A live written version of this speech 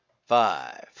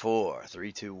Five, four,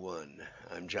 three, two, one.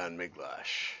 I'm John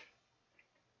Miglash.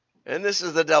 And this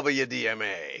is the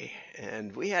WDMA.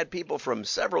 And we had people from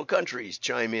several countries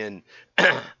chime in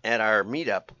at our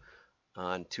meetup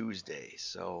on Tuesday.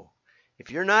 So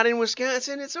if you're not in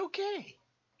Wisconsin, it's okay.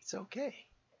 It's okay.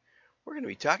 We're going to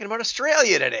be talking about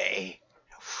Australia today.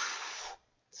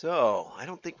 So I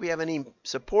don't think we have any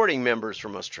supporting members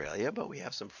from Australia, but we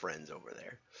have some friends over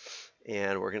there.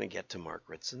 And we're going to get to Mark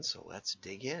Ritson, so let's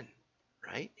dig in.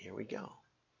 Right? Here we go.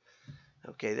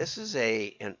 Okay, this is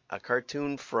a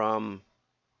cartoon from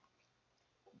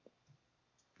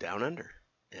Down Under,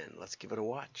 and let's give it a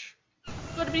watch.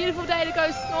 What a beautiful day to go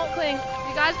snorkeling.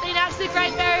 You guys been out to the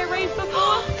Great Barrier Reef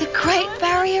before? The Great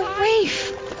Barrier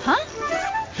Reef? Huh?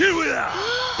 Here we are.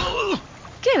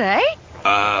 G'day.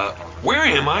 Where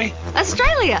am I?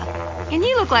 Australia. And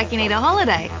you look like you need a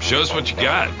holiday. Show us what you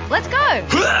got. Let's go.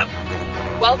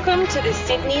 Welcome to the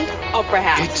Sydney Opera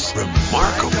House. It's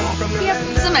remarkable. Yep,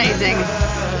 it's amazing.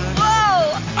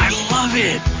 Whoa! I love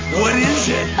it. What is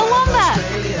it? A wombat.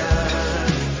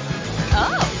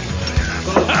 Oh.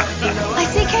 I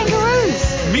see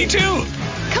kangaroos. Me too.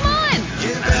 Come on.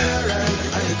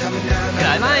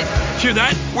 G'day, mate. Hear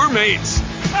that? We're mates.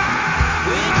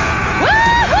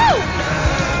 Woohoo!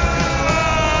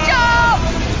 Jump!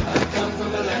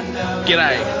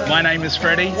 G'day, my name is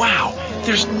Freddie. Wow,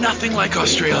 there's nothing like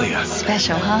Australia.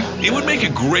 Special, huh? It would make a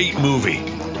great movie.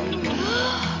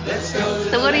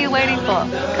 So what are you waiting for?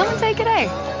 Come and say g'day.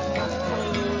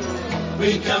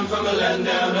 We come from a land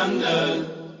down under.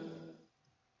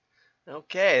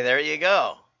 Okay, there you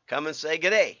go. Come and say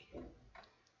g'day.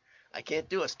 I can't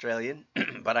do Australian,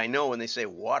 but I know when they say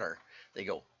water, they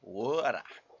go, water.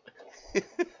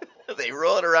 They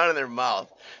roll it around in their mouth.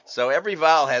 So every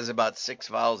vowel has about 6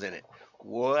 vowels in it.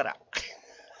 Water.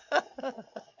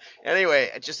 Anyway,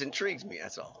 it just intrigues me.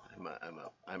 That's all.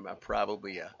 I'm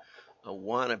probably a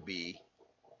wannabe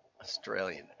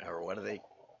Australian, or what are they?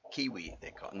 Kiwi.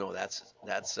 They call. No, that's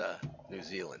New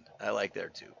Zealand. I like there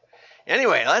too.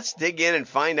 Anyway, let's dig in and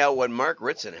find out what Mark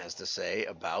Ritson has to say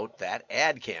about that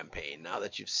ad campaign. Now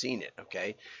that you've seen it,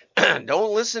 okay?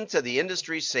 Don't listen to the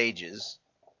industry sages.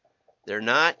 They're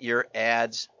not your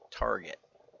ad's target.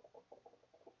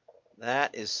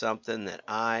 That is something that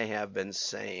I have been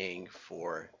saying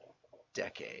for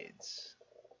decades.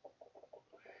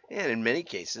 And in many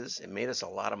cases, it made us a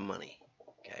lot of money.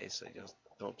 Okay, so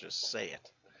don't just say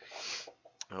it.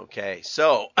 Okay,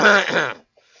 so a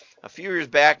few years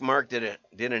back, Mark did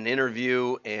an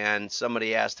interview, and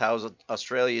somebody asked, how's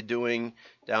Australia doing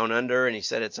down under? And he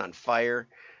said it's on fire.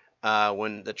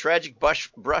 When the tragic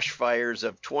brush fires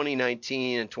of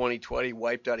 2019 and 2020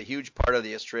 wiped out a huge part of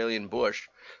the Australian bush,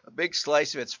 a big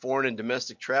slice of its foreign and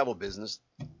domestic travel business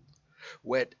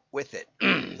went with it.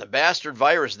 The bastard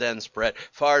virus then spread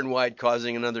far and wide,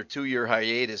 causing another 2-year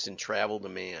hiatus in travel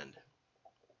demand.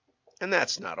 And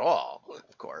that's not all,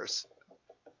 of course.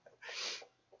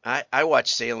 I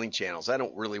watch sailing channels. I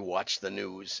don't really watch the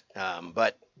news.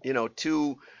 But,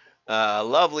 two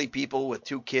lovely people with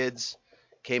 2 kids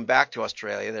came back to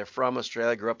Australia. They're from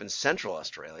Australia, grew up in Central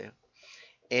Australia.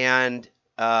 And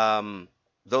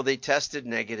though they tested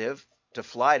negative to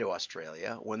fly to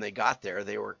Australia, when they got there,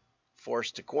 they were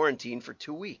forced to quarantine for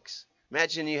 2 weeks.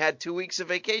 Imagine you had 2 weeks of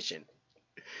vacation.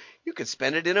 You could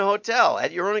spend it in a hotel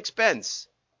at your own expense,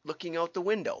 looking out the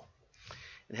window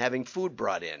and having food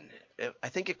brought in. I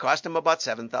think it cost them about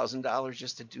 $7,000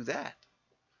 just to do that.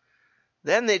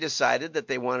 Then they decided that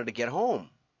they wanted to get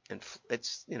home. And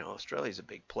it's, Australia's a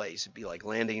big place. It'd be like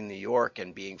landing in New York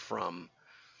and being from,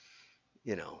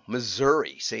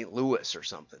 Missouri, St. Louis or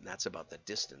something. That's about the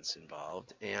distance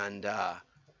involved. And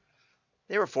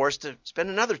they were forced to spend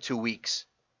another 2 weeks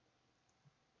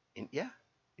in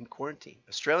quarantine.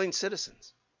 Australian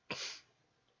citizens.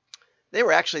 They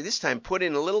were actually this time put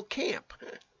in a little camp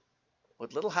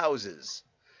with little houses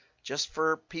just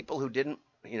for people who didn't,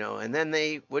 and then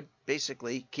they would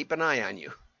basically keep an eye on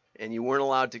you. And you were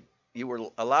allowed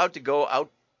to go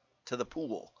out to the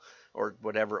pool or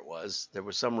whatever it was. There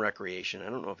was some recreation. I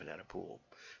don't know if it had a pool.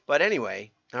 But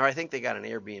anyway, or I think they got an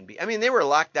Airbnb. I mean, they were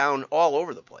locked down all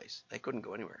over the place. They couldn't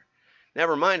go anywhere.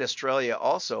 Never mind, Australia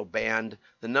also banned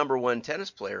the number 1 tennis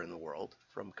player in the world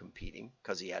from competing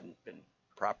because he hadn't been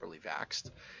properly vaxxed.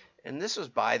 And this was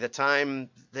by the time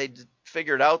they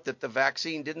figured out that the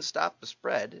vaccine didn't stop the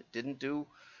spread. It didn't do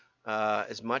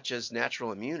as much as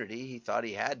natural immunity. He thought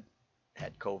he had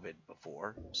COVID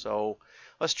before. So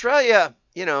Australia,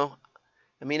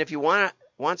 if you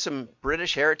want some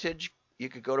British heritage, you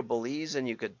could go to Belize and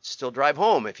you could still drive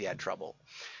home if you had trouble.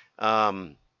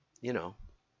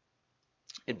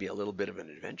 It'd be a little bit of an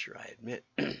adventure, I admit.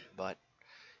 But,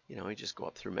 You just go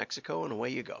up through Mexico and away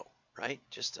you go, right?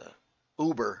 Just a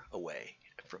Uber away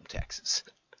from Texas.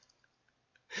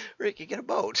 Or you could get a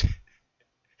boat.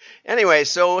 Anyway,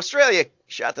 so Australia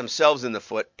shot themselves in the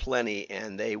foot plenty,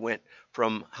 and they went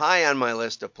from high on my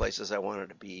list of places I wanted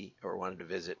to be or wanted to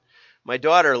visit. My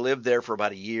daughter lived there for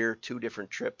about a year, 2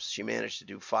 different trips. She managed to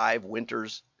do 5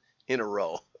 winters in a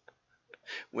row.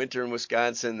 Winter in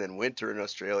Wisconsin, then winter in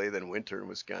Australia, then winter in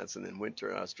Wisconsin, then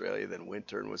winter in Australia, then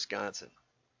winter in Wisconsin.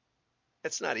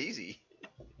 It's not easy.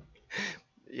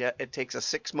 Yeah, it takes a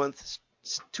 2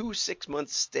 6-month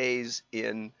stays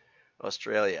in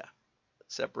Australia,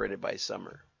 separated by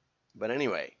summer. But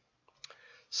anyway,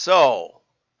 so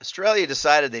Australia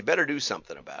decided they better do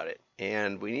something about it,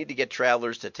 and we need to get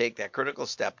travelers to take that critical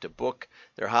step to book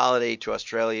their holiday to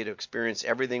Australia to experience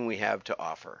everything we have to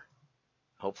offer.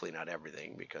 Hopefully not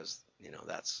everything, because,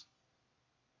 that's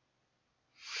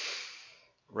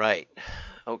right.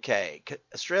 Okay.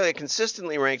 Australia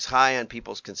consistently ranks high on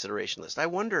people's consideration list. I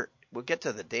wonder, we'll get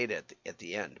to the data at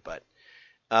the end, but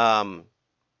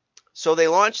so they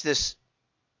launched this,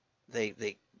 they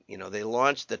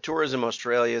launched the Tourism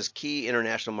Australia's key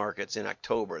international markets in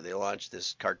October. They launched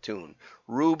this cartoon.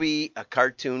 Ruby, a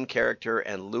cartoon character,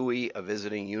 and Louie, a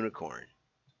visiting unicorn.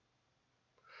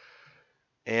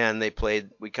 And they played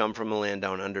We Come From the Land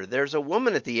Down Under. There's a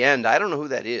woman at the end, I don't know who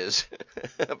that is,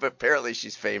 but apparently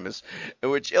she's famous,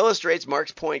 which illustrates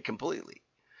Mark's point completely.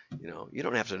 You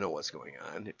don't have to know what's going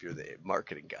on if you're the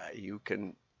marketing guy. You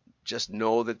can just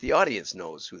know that the audience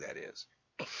knows who that is.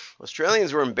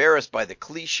 Australians were embarrassed by the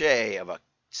cliche of a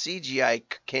CGI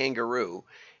kangaroo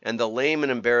and the lame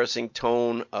and embarrassing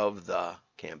tone of the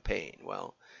campaign.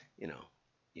 Well,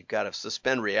 you've got to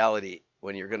suspend reality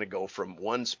when you're going to go from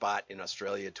one spot in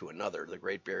Australia to another. The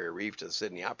Great Barrier Reef to the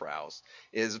Sydney Opera House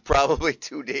is probably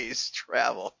 2 days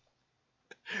travel,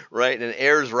 right? And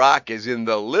Ayers Rock is in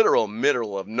the literal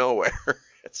middle of nowhere.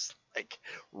 It's like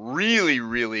really,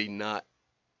 really not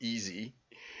easy.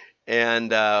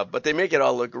 And but they make it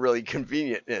all look really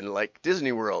convenient, and like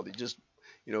Disney World, you just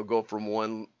go from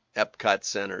one Epcot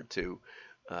Center to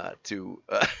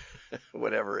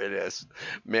whatever it is,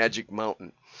 Magic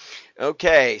Mountain.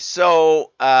 Okay,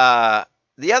 so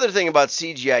the other thing about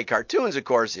CGI cartoons, of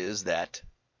course, is that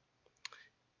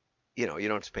you don't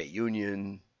have to pay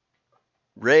union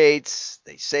rates.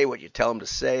 They say what you tell them to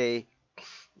say.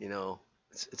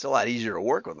 It's a lot easier to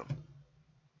work with them.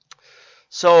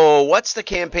 So what's the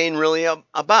campaign really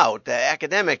about? The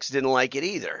academics didn't like it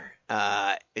either.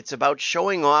 It's about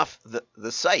showing off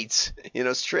the sights in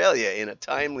Australia in a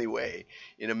timely way,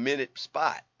 in a minute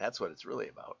spot. That's what it's really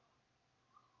about.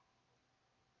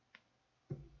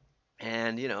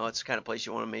 And, it's the kind of place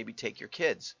you want to maybe take your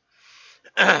kids.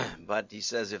 But he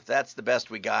says, if that's the best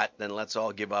we got, then let's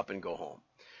all give up and go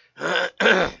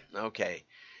home. Okay.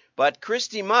 But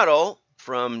Christy Muddle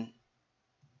from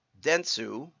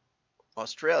Dentsu,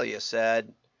 Australia,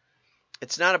 said,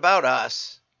 it's not about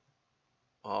us.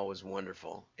 Always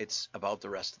wonderful. It's about the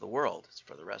rest of the world. It's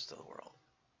for the rest of the world.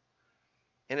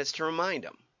 And it's to remind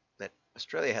them that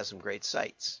Australia has some great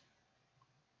sights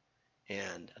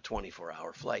and a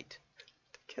 24-hour flight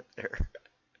to get there.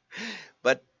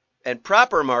 And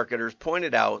proper marketers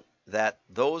pointed out that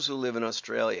those who live in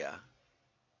Australia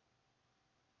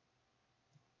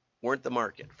weren't the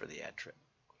market for the ad trip.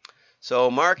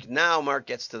 So Mark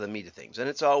gets to the meat of things, and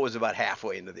it's always about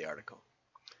halfway into the article.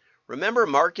 Remember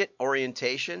market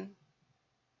orientation,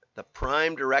 the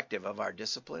prime directive of our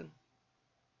discipline?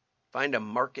 Find a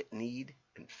market need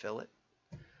and fill it.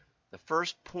 The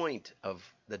first point of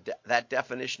that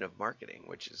definition of marketing,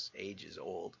 which is ages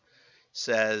old,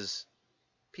 says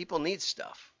people need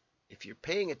stuff. If you're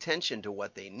paying attention to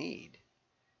what they need,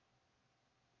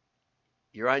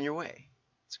 you're on your way.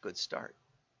 It's a good start.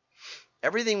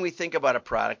 Everything we think about a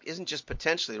product isn't just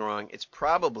potentially wrong, it's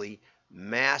probably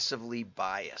massively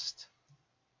biased.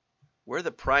 We're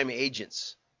the prime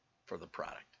agents for the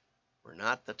product. We're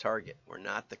not the target. We're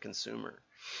not the consumer.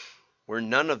 We're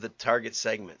none of the target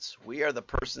segments. We are the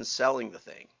person selling the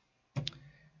thing.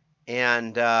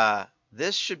 And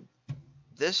this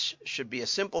should be a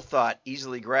simple thought,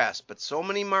 easily grasped. But so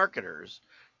many marketers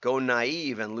go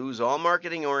naive and lose all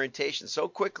marketing orientation so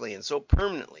quickly and so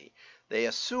permanently. They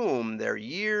assume their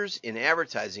years in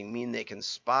advertising mean they can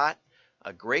spot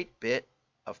a great bit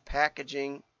of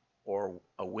packaging or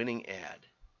a winning ad.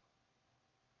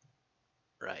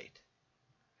 Right.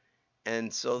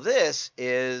 And so this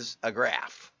is a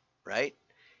graph, right?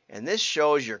 And this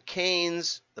shows your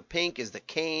Canes. The pink is the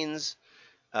Canes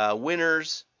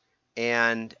winners,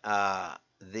 and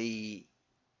the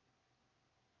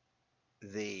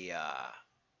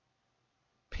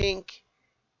pink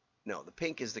No, the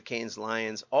pink is the Canes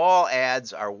Lions. All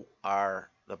ads are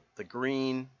the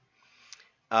green,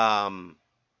 and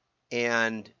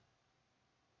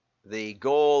the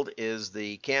gold is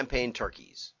the campaign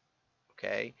turkeys.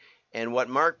 Okay, and what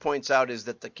Mark points out is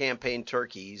that the campaign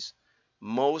turkeys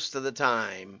most of the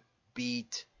time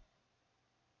beat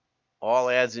all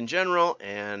ads in general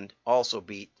and also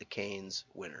beat the Canes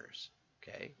winners.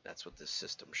 Okay, that's what this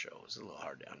system shows. It's a little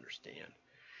hard to understand.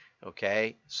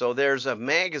 Okay, so there's a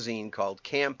magazine called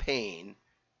Campaign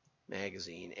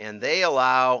Magazine, and they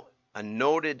allow a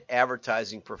noted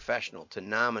advertising professional to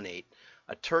nominate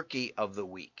a turkey of the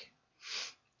week.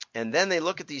 And then they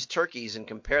look at these turkeys and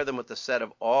compare them with the set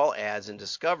of all ads and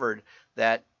discovered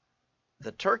that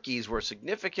the turkeys were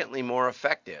significantly more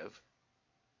effective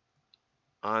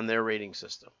on their rating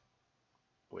system,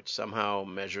 which somehow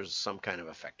measures some kind of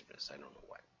effectiveness. I don't know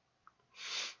what.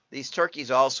 These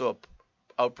turkeys also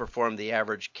outperformed the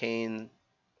average Cane,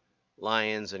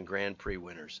 Lions, and Grand Prix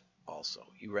winners also.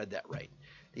 You read that right.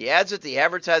 The ads that the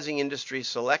advertising industry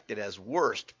selected as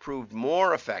worst proved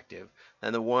more effective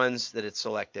than the ones that it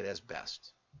selected as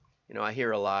best. You know, I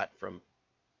hear a lot from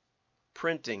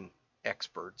printing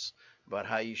experts about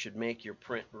how you should make your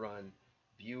print run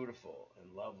beautiful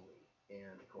and lovely.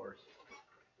 And of course,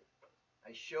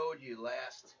 I showed you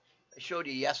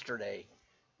yesterday,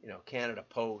 Canada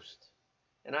Post,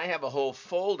 and I have a whole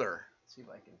folder. Let's see if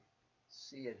I can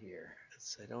see it here.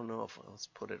 I don't know if let's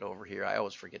put it over here. I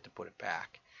always forget to put it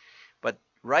back. But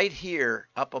right here,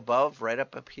 up above, right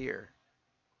up here,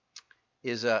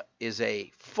 is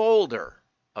a folder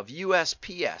of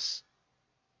USPS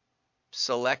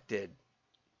selected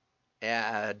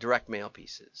direct mail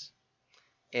pieces,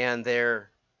 and they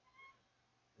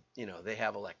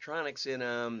have electronics in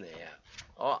them.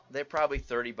 They're probably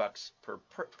 $30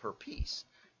 per piece.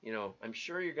 I'm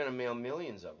sure you're going to mail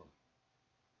millions of them.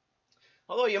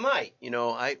 Although you might,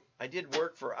 I did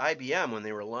work for IBM when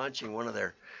they were launching one of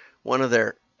their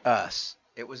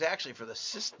it was actually for the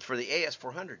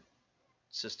AS400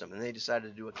 system, and they decided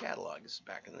to do a catalog. This is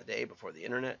back in the day before the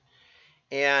internet,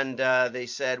 and they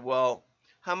said, well,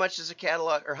 how much is a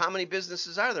catalog, or how many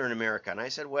businesses are there in America? And I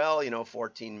said, well,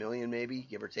 14 million maybe,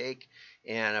 give or take,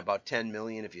 and about 10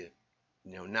 million if you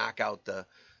knock out the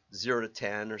 0 to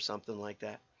 10 or something like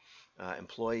that.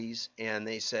 Employees. And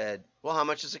they said, well, how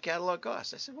much does a catalog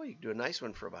cost? I said, well, you can do a nice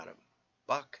one for about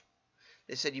 $1.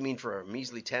 They said, you mean for a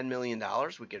measly $10 million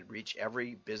we could reach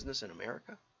every business in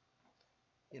America,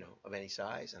 of any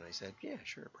size? And I said, yeah,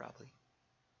 sure, probably.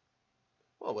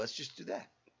 Well, let's just do that.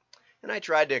 And I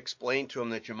tried to explain to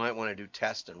them that you might want to do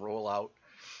test and roll out.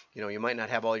 You might not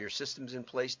have all your systems in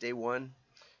place day one.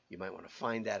 You might want to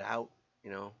find that out,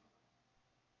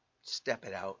 step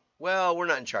it out. Well, we're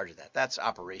not in charge of that. That's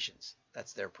operations.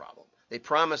 That's their problem. They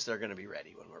promise they're going to be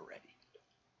ready when we're ready.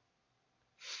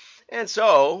 And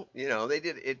so, they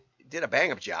did a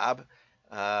bang-up job.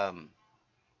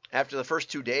 After the first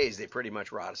 2 days, they pretty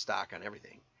much were out of stock on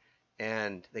everything.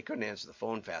 And they couldn't answer the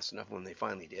phone fast enough. When they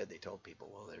finally did, they told people,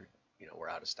 well, we're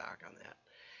out of stock on that.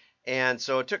 And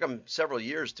so it took them several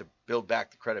years to build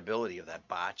back the credibility of that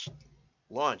botched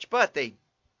launch. But they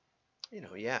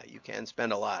you can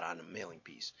spend a lot on a mailing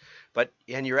piece.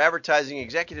 And your advertising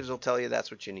executives will tell you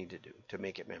that's what you need to do to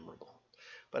make it memorable.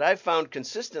 But I've found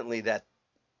consistently that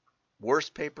worse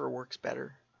paper works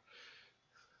better.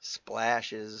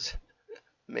 Splashes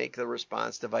make the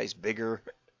response device bigger.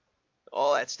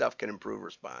 All that stuff can improve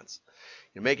response.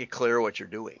 Make it clear what you're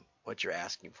doing, what you're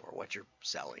asking for, what you're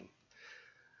selling.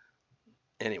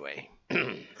 Anyway,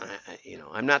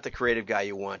 I'm not the creative guy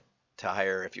you want to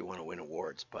hire if you want to win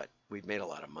awards, but we've made a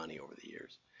lot of money over the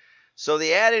years. So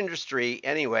the ad industry,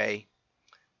 anyway,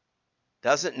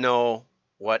 doesn't know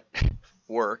what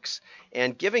works,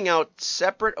 and giving out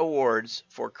separate awards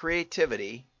for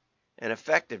creativity and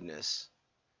effectiveness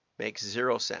makes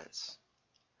 0 sense.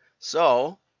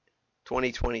 So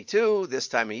 2022, this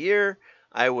time of year,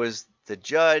 I was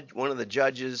one of the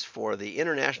judges for the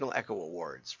International Echo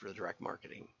Awards for direct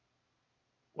marketing,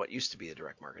 what used to be the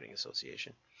Direct Marketing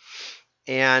Association.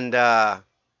 And I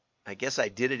guess I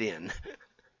did it in.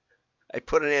 I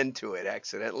put an end to it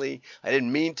accidentally. I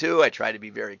didn't mean to. I tried to be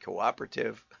very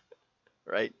cooperative,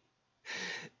 right?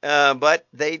 But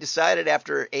they decided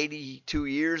after 82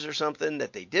 years or something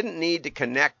that they didn't need to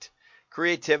connect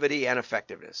creativity and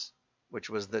effectiveness, which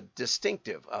was the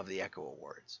distinctive of the Echo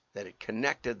Awards, that it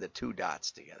connected the two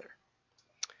dots together.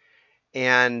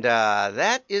 And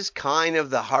that is kind of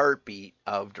the heartbeat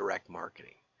of direct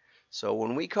marketing. So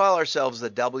when we call ourselves the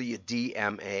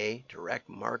WDMA, Direct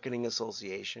Marketing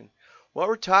Association, what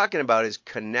we're talking about is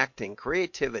connecting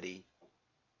creativity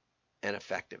and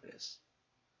effectiveness.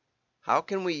 How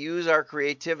can we use our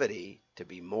creativity to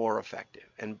be more effective?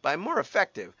 And by more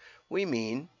effective, we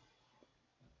mean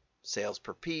sales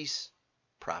per piece,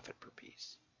 profit per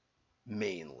piece,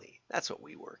 mainly. That's what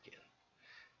we work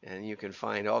in. And you can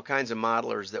find all kinds of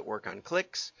modelers that work on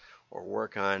clicks or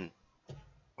work on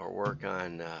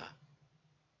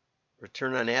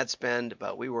return on ad spend,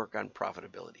 but we work on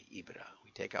profitability, EBITDA. We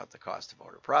take out the cost of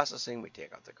order processing, we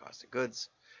take out the cost of goods,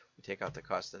 we take out the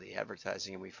cost of the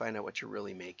advertising, and we find out what you're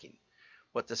really making,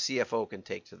 what the CFO can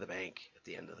take to the bank at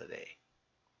the end of the day.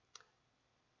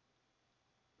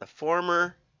 The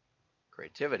former,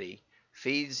 creativity,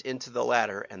 feeds into the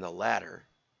latter, and the latter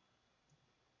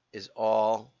is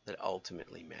all that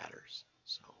ultimately matters.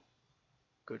 So,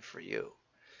 good for you.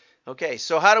 Okay,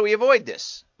 so how do we avoid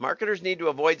this? Marketers need to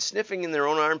avoid sniffing in their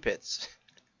own armpits.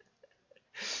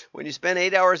 When you spend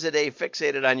 8 hours a day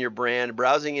fixated on your brand,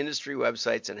 browsing industry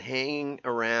websites, and hanging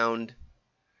around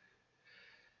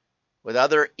with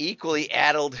other equally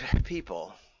addled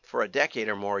people for a decade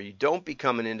or more, you don't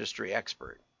become an industry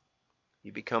expert.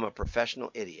 You become a professional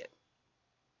idiot.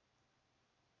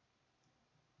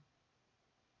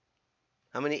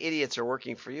 How many idiots are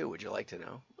working for you? Would you like to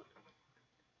know?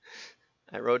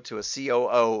 I wrote to a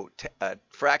COO, a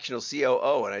fractional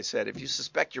COO, and I said, if you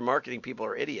suspect your marketing people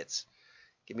are idiots,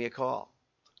 give me a call.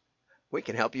 We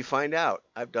can help you find out.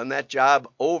 I've done that job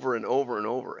over and over and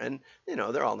over, and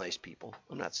they're all nice people.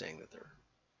 I'm not saying that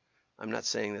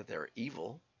they're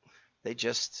evil. They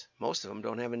just, most of them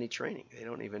don't have any training. They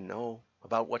don't even know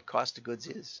about what cost of goods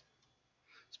is,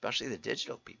 especially the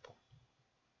digital people.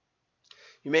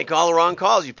 You make all the wrong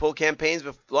calls. You pull campaigns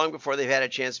long before they've had a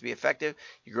chance to be effective.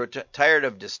 You grow tired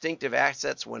of distinctive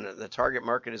assets when the target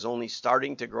market is only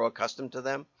starting to grow accustomed to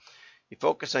them. You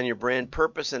focus on your brand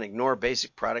purpose and ignore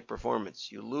basic product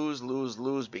performance. You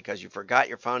lose because you forgot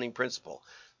your founding principle.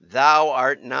 Thou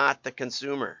art not the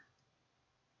consumer.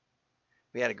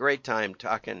 We had a great time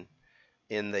talking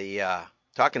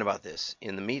about this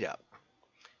in the meetup.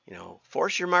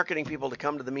 Force your marketing people to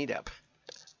come to the meetup.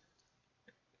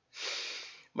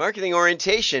 Marketing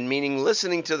orientation, meaning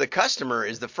listening to the customer,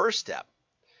 is the first step.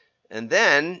 And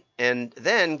then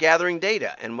gathering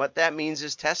data. And what that means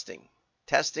is testing.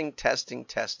 Testing.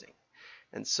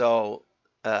 And so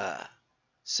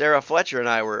Sarah Fletcher and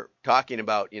I were talking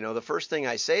about, the first thing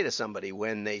I say to somebody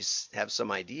when they have some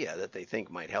idea that they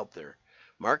think might help their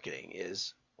marketing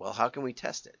is, well, how can we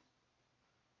test it?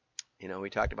 We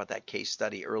talked about that case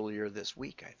study earlier this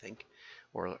week, I think,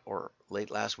 or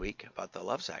late last week about the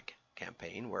Lovesac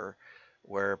campaign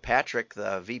where Patrick,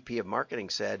 the VP of marketing,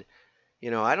 said,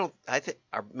 I think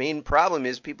our main problem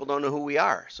is people don't know who we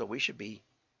are. So we should be,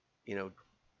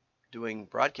 doing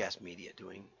broadcast media,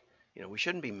 we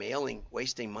shouldn't be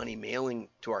wasting money mailing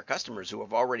to our customers who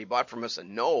have already bought from us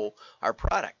and know our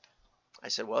product. I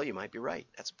said, well, you might be right.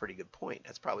 That's a pretty good point.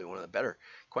 That's probably one of the better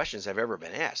questions I've ever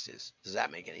been asked is, does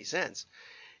that make any sense?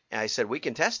 And I said, we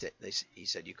can test it. He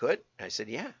said, you could? And I said,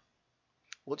 yeah.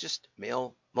 We'll just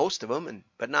mail most of them,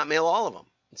 but not mail all of them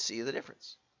and see the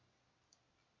difference.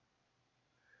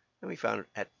 And we found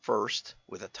at first,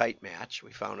 with a tight match,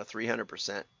 we found a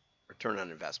 300% return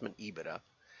on investment, EBITDA,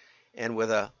 and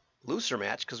with a looser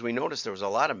match, because we noticed there was a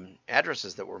lot of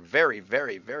addresses that were very,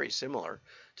 very, very similar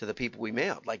to the people we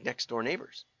mailed, like next door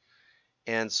neighbors.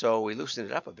 And so we loosened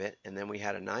it up a bit, and then we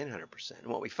had a 900%.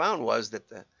 And what we found was that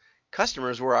the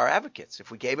customers were our advocates.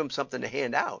 If we gave them something to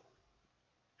hand out,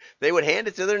 they would hand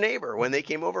it to their neighbor when they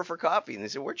came over for coffee. And they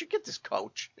said, where'd you get this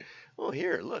coach? Oh,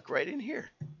 here, look, right in here.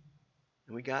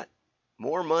 And we got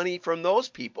more money from those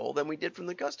people than we did from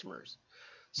the customers.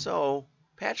 So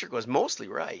Patrick was mostly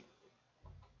right.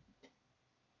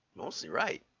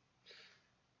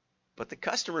 But the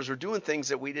customers were doing things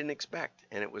that we didn't expect,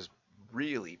 and it was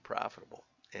really profitable,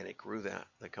 and it grew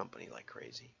the company like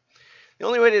crazy. The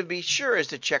only way to be sure is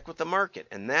to check with the market,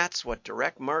 and that's what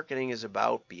direct marketing is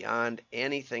about beyond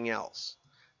anything else.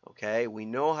 Okay, we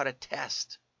know how to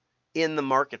test in the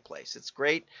marketplace. It's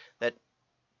great that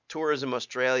Tourism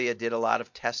Australia did a lot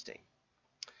of testing,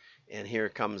 and here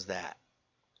comes that.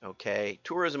 Okay,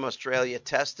 Tourism Australia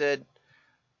tested.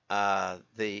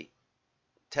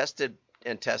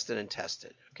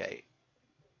 Tested. Okay,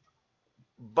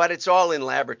 but it's all in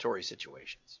laboratory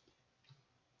situations.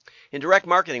 In direct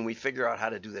marketing, we figure out how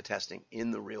to do the testing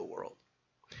in the real world.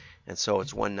 And so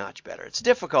it's one notch better. It's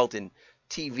difficult in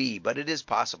TV, but it is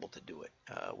possible to do it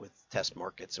with test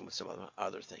markets and with some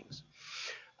other things.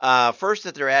 First,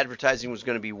 that their advertising was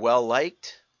going to be well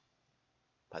liked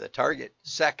by the target.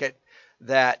 Second,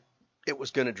 that it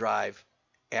was going to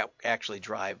actually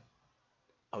drive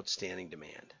outstanding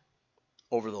demand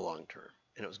over the long term.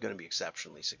 And it was going to be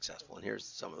exceptionally successful. And here's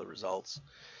some of the results.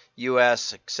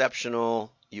 U.S.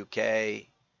 exceptional, UK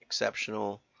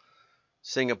exceptional,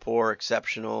 Singapore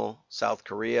exceptional, South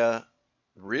Korea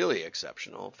really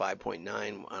exceptional,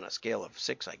 5.9 on a scale of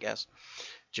 6, I guess.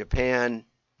 Japan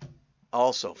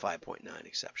also 5.9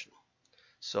 exceptional.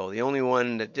 So the only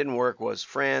one that didn't work was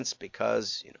France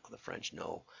because, the French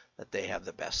know that they have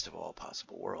the best of all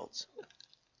possible worlds.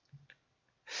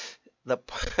 The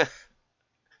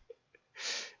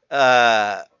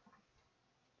I'm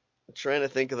trying to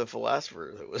think of the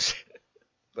philosopher that was,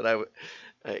 but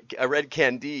I read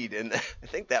Candide, and I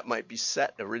think that might be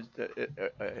set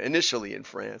initially in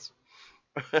France.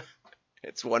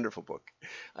 It's a wonderful book.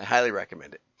 I highly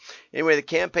recommend it. Anyway, the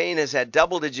campaign has had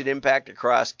double-digit impact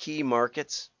across key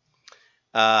markets.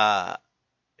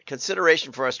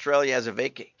 Consideration for Australia as a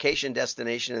vacation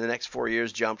destination in the next 4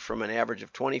 years jumped from an average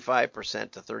of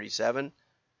 25% to 37%.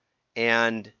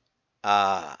 And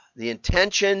the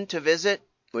intention to visit,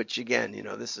 which again,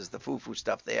 this is the foo-foo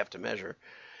stuff they have to measure,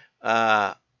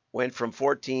 went from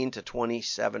 14 to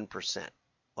 27%,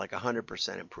 like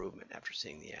 100% improvement after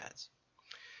seeing the ads.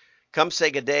 Come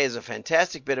Say Good Day is a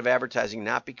fantastic bit of advertising,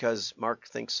 not because Mark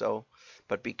thinks so,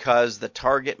 but because the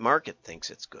target market thinks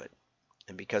it's good,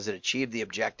 and because it achieved the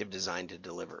objective designed to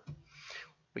deliver.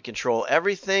 We control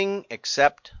everything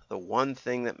except the one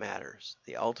thing that matters,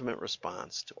 the ultimate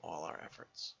response to all our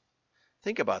efforts.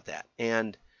 Think about that.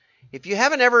 And if you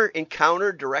haven't ever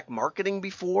encountered direct marketing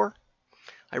before,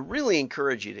 I really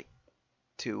encourage you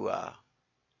to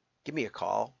give me a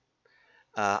call.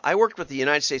 I worked with the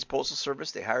United States Postal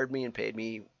Service. They hired me and paid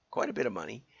me quite a bit of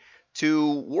money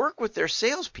to work with their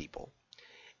salespeople.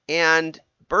 And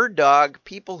Bird Dog,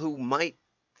 people who might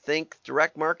think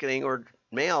direct marketing or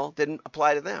mail didn't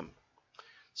apply to them.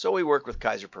 So we worked with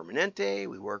Kaiser Permanente.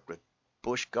 We worked with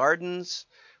Busch Gardens.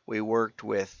 We worked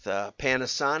with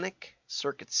Panasonic,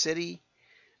 Circuit City,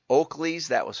 Oakley's.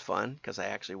 That was fun because I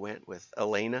actually went with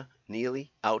Elena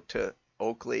Neely out to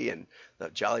Oakley, and the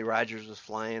Jolly Rogers was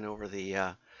flying over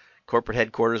the corporate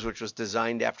headquarters, which was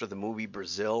designed after the movie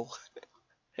Brazil.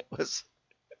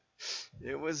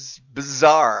 It was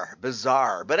bizarre.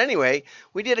 But anyway,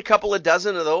 we did a couple of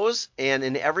dozen of those, and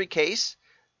in every case,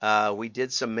 we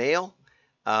did some mail.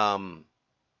 We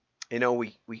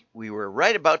were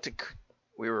right about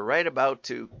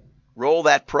to roll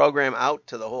that program out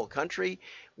to the whole country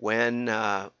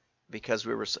when because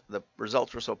the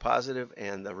results were so positive,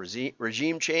 and the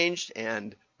regime changed,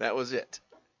 and that was it.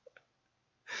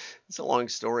 It's a long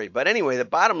story, but anyway, the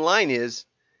bottom line is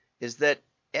that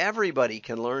everybody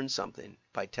can learn something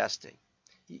by testing.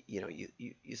 You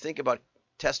think about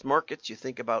test markets, you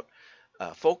think about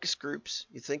focus groups,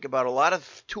 you think about a lot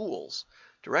of tools.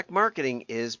 Direct marketing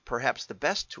is perhaps the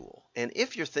best tool. And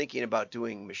if you're thinking about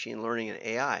doing machine learning and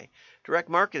AI, direct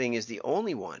marketing is the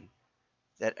only one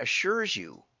that assures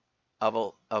you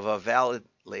of a valid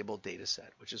labeled data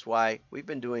set, which is why we've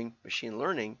been doing machine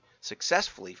learning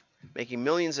successfully, making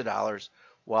millions of dollars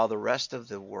while the rest of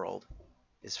the world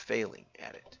is failing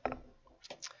at it.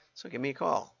 So give me a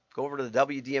call. Go over to the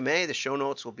WDMA. The show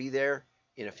notes will be there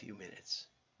in a few minutes.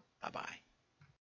 Bye-bye.